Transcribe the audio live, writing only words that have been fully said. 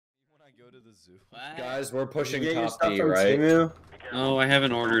go to the zoo? Guys, we're pushing top B, right? Temu? Oh, I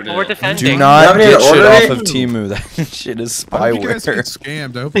haven't ordered it. We're defending. Do not get shit off of Temu. That shit is Why don't you guys get spyware.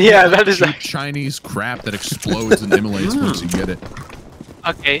 scammed? I hope Yeah, that is cheap Chinese crap that explodes and immolates once you get it.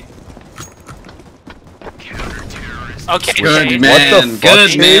 Okay. Okay. Good Chase. man. What the fuck, Good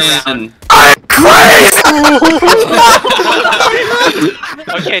Chase? man.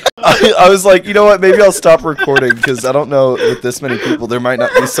 Okay. I was like, you know what? Maybe I'll stop recording because I don't know with this many people there might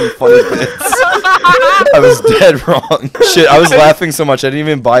not be some funny bits. I was dead wrong. Shit, I was laughing so much I didn't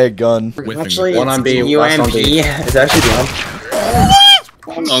even buy a gun. Actually, One on B, last on B. It's actually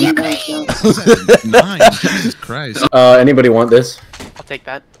Nine. Jesus Christ. Anybody want this? I'll take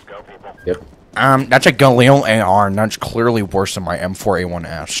that. Yep. That's a Galil AR, and that's clearly worse than my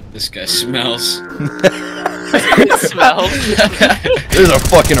M4A1S. This guy smells. It smells. There's a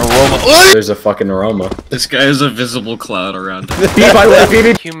fucking aroma. There's a fucking aroma. This guy is a visible cloud around him. B, by the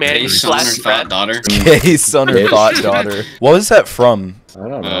way, B. Humanity Gay son or slash thought threat. daughter. Gay son or thought daughter. What was that from? I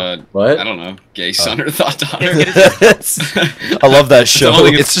don't know. I What? don't know. Gay son or thought daughter. I love that show.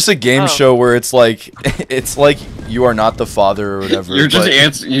 only- It's just a game show where it's like you are not the father or whatever. You're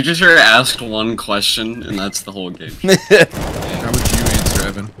just but- you just are asked one question, and that's the whole game. How would you answer,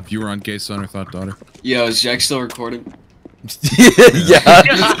 Evan, if you were on Gay Son or Thought Daughter? Yo, is Jack still recording?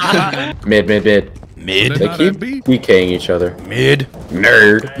 Yeah. Mid. Mid. They Not keep at B. DKing each other. Mid.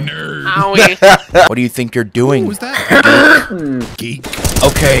 Nerd. Nerd. Owie. What do you think you're doing? What was that? Geek.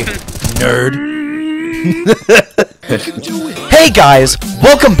 Okay, nerd. Hey guys,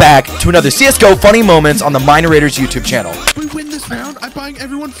 welcome back to another CSGO Funny Moments on the Minorators YouTube channel. If we win this round, I'm buying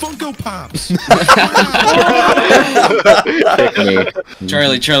everyone Funko Pops. Pick me.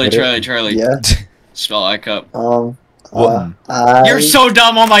 Charlie. Yeah. Spell ICUP. What? You're so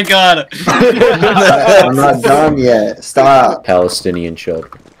dumb, oh my god! I'm not done yet. Stop. Palestinian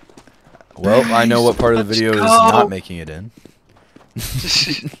children. Well, I know what part of the video is not making it in.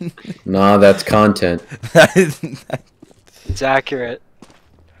 Nah, that's content. It's accurate.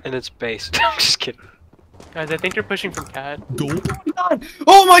 And it's based. I'm just kidding. Guys, I think you're pushing from CAD. Gold?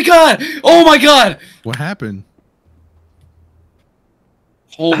 Oh my god! Oh my god! What happened?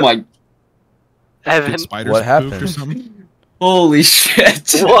 Oh my... Evan. Did spiders What poop happened? or something? Holy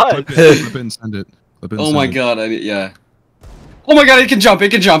shit! What? Clip it and send it. Clip it and Oh my send it. god, yeah. Oh my god, it can jump! They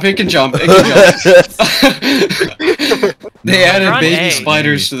added They're on baby A.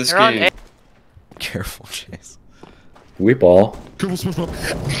 spiders to this They're on game. Careful, Chase. We ball. Careful,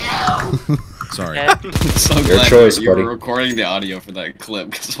 SpongeBob. Sorry. Yeah. I'm so Your glad choice, you buddy. were recording the audio for that clip,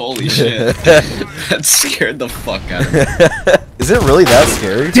 because holy shit. That scared the fuck out of me. Is it really that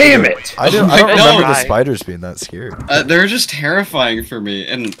scary? Damn it! I don't No. remember the spiders being that scary. They're just terrifying for me,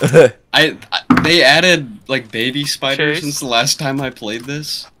 and they added, like, baby spiders Chase? since the last time I played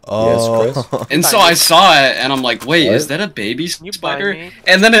this. Oh. Chris. And so I saw it, and I'm like, wait, What? is that a baby you buy spider? me?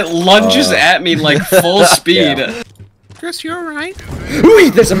 And then it lunges at me, like, full speed. Yeah. Chris, you alright?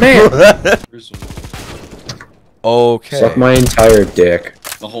 Ooh, there's a man! Okay. Suck my entire dick.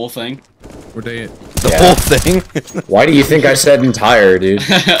 The whole thing? Or day it. The Yeah. whole thing. Why do you think I said entire, dude?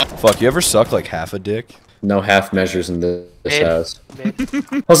 Fuck, you ever suck like half a dick? No half measures in this Mid. house. Mid.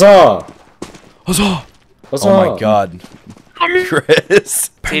 Huzzah! Huzzah! Huzzah! Oh my god.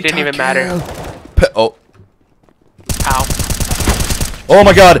 Chris. He didn't even matter. Oh. Ow. Oh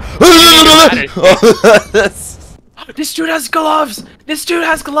my god. This dude has gloves! This dude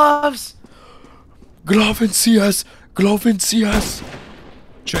has gloves! Glove and CS. Glove and CS.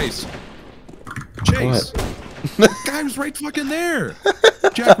 Chase. Chase. That guy was right fucking there.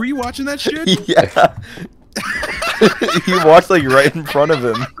 Jack, were you watching that shit? Yeah. He walked like right in front of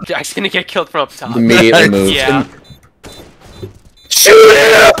him. Jack's gonna get killed from up top. Immediately moved. Yeah. Shoot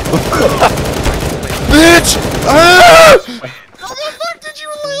him! Bitch! Ah!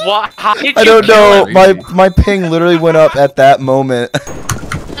 What? How did I you don't kill know. him? My ping literally went up at that moment.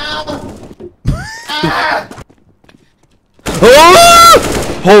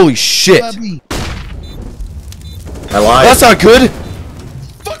 Oh! Holy shit! I lied. That's not good.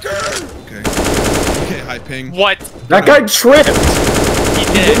 Fucker! Okay. Okay, high ping. What? That guy tripped! He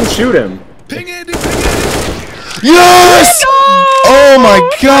Didn't did. shoot him. Ping it! Yes! Oh my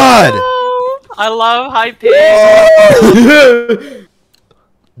god! I love high pitch.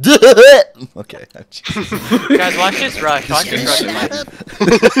 Okay. Guys, watch this rush. Watch this rush. Yeah,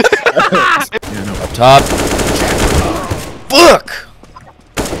 no. Up top. Fuck!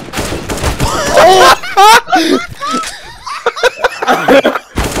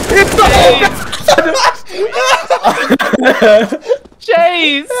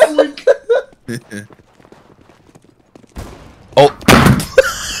 Chase! Oh.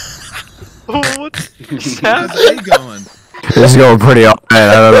 What's How's happening? A going? This is going pretty alright.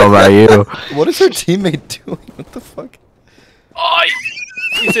 I don't know about you. What is her teammate doing? What the fuck? Oh,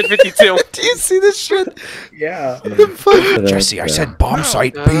 you said 52. Do you see this shit? Yeah. What the fuck? Jesse, I said bomb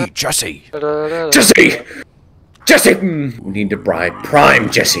site B. Jesse. Jesse! Jesse! We need to prime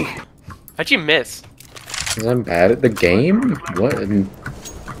Jesse. How'd you miss? Because I'm bad at the game? What? What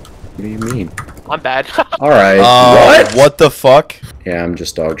do you mean? I'm bad. Alright. What? What the fuck? Yeah, I'm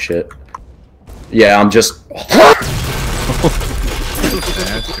just dog shit. Yeah, I'm just.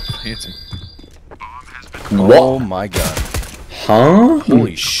 Dancing. Oh my god. Huh?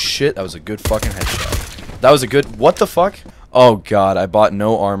 Holy shit, that was a good fucking headshot. That was a good. What the fuck? Oh god, I bought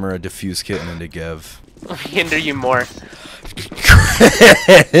no armor, a diffuse kit, and a Gev. Let me hinder you more.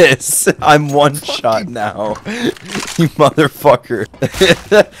 Chris, I'm one shot now. You motherfucker.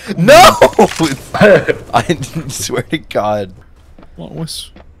 No! I swear to god.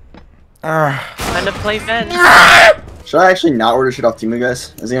 Lois. Time to play Ven. Should I actually not order shit off Temu,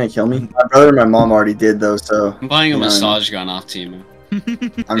 guys? Is it gonna kill me? My brother and my mom already did though, so. I'm buying a you know, massage gun off Temu.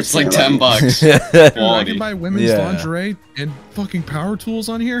 I'm It's just like saying, 10 bucks. Dude, I Quality. can buy women's Yeah. lingerie and fucking power tools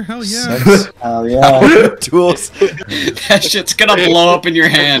on here? Hell yeah. Sex Oh yeah. tools. That shit's gonna blow up in your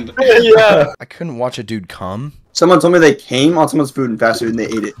hand. Yeah. I couldn't watch a dude come. Someone told me they came on someone's food and fast food and they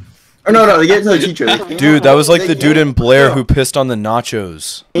ate it. Or no, they gave it to the teacher. They came Dude, that was like they the dude came- in Blair who pissed on the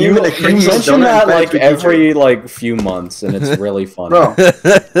nachos. came in a You cream mention donut that and fed it like to a every like few months, and it's really funny. Bro,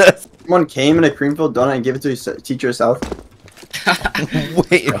 someone came in a cream-filled donut and gave it to his teacher herself.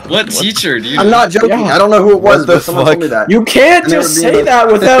 Wait. What teacher do you I'm not joking. Yeah. I don't know who it was, What the but someone told me fuck? that. You can't And they just were being say like-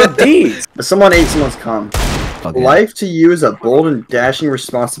 that without deeds. But someone ate someone's cum. Okay. Life to you is a bold and dashing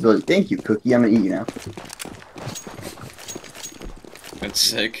responsibility. Thank you, Cookie. I'm gonna eat you now. That's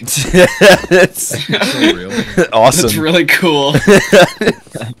sick. That's So real. awesome. That's really cool.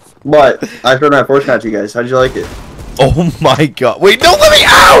 But I heard my voice at you guys. How'd you like it? Oh my god. Wait, don't let me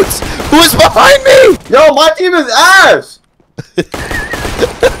out! Who's behind me? Yo, my team is ass!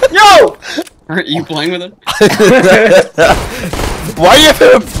 Yo! Aren't you playing with him? Why do you have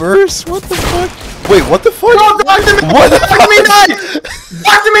to burst? What the fuck? Wait, what the fuck? Yo, talk to me! What the Talk to me nice!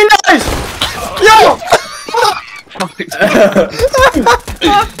 Talk to me nice! Yo!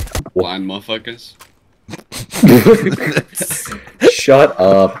 Blind motherfuckers. Shut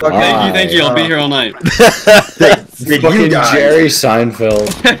up. Thank you. I'll be here all night. Did Fucking you guys? Jerry Seinfeld.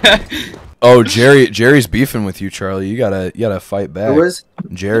 Oh, Jerry's beefing with you, Charlie. You gotta fight back. Who is?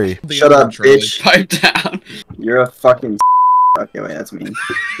 Jerry. Shut up, bitch. Pipe down. You're a fucking Okay, wait, that's mean.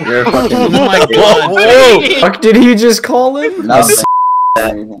 You're a fucking Oh my god. Whoa! Fuck did he just call him? No,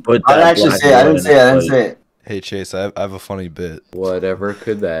 anything. Put I that didn't actually black say it. I one didn't in say it. I the didn't say it. Hey Chase, I have a funny bit. Whatever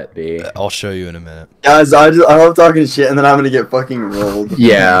could that be? I'll show you in a minute. Guys, I love talking shit, and then I'm gonna get fucking rolled.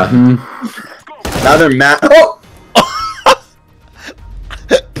 Yeah. Now they're mad. Oh!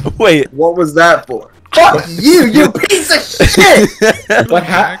 Wait. What was that for? Fuck you, you piece of shit! What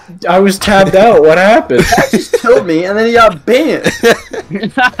happened? I was tabbed out. What happened? That just killed me, and then he got banned.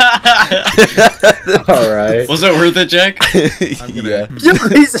 All right. Was it worth it, Jack? Yeah. You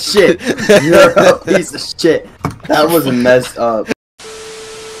piece of shit. You're a piece of shit. That was messed up.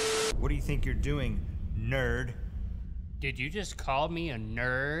 What do you think you're doing, nerd? Did you just call me a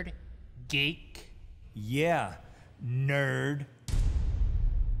nerd? Geek? Yeah, nerd.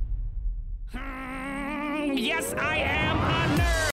 Yes, I am a nerd!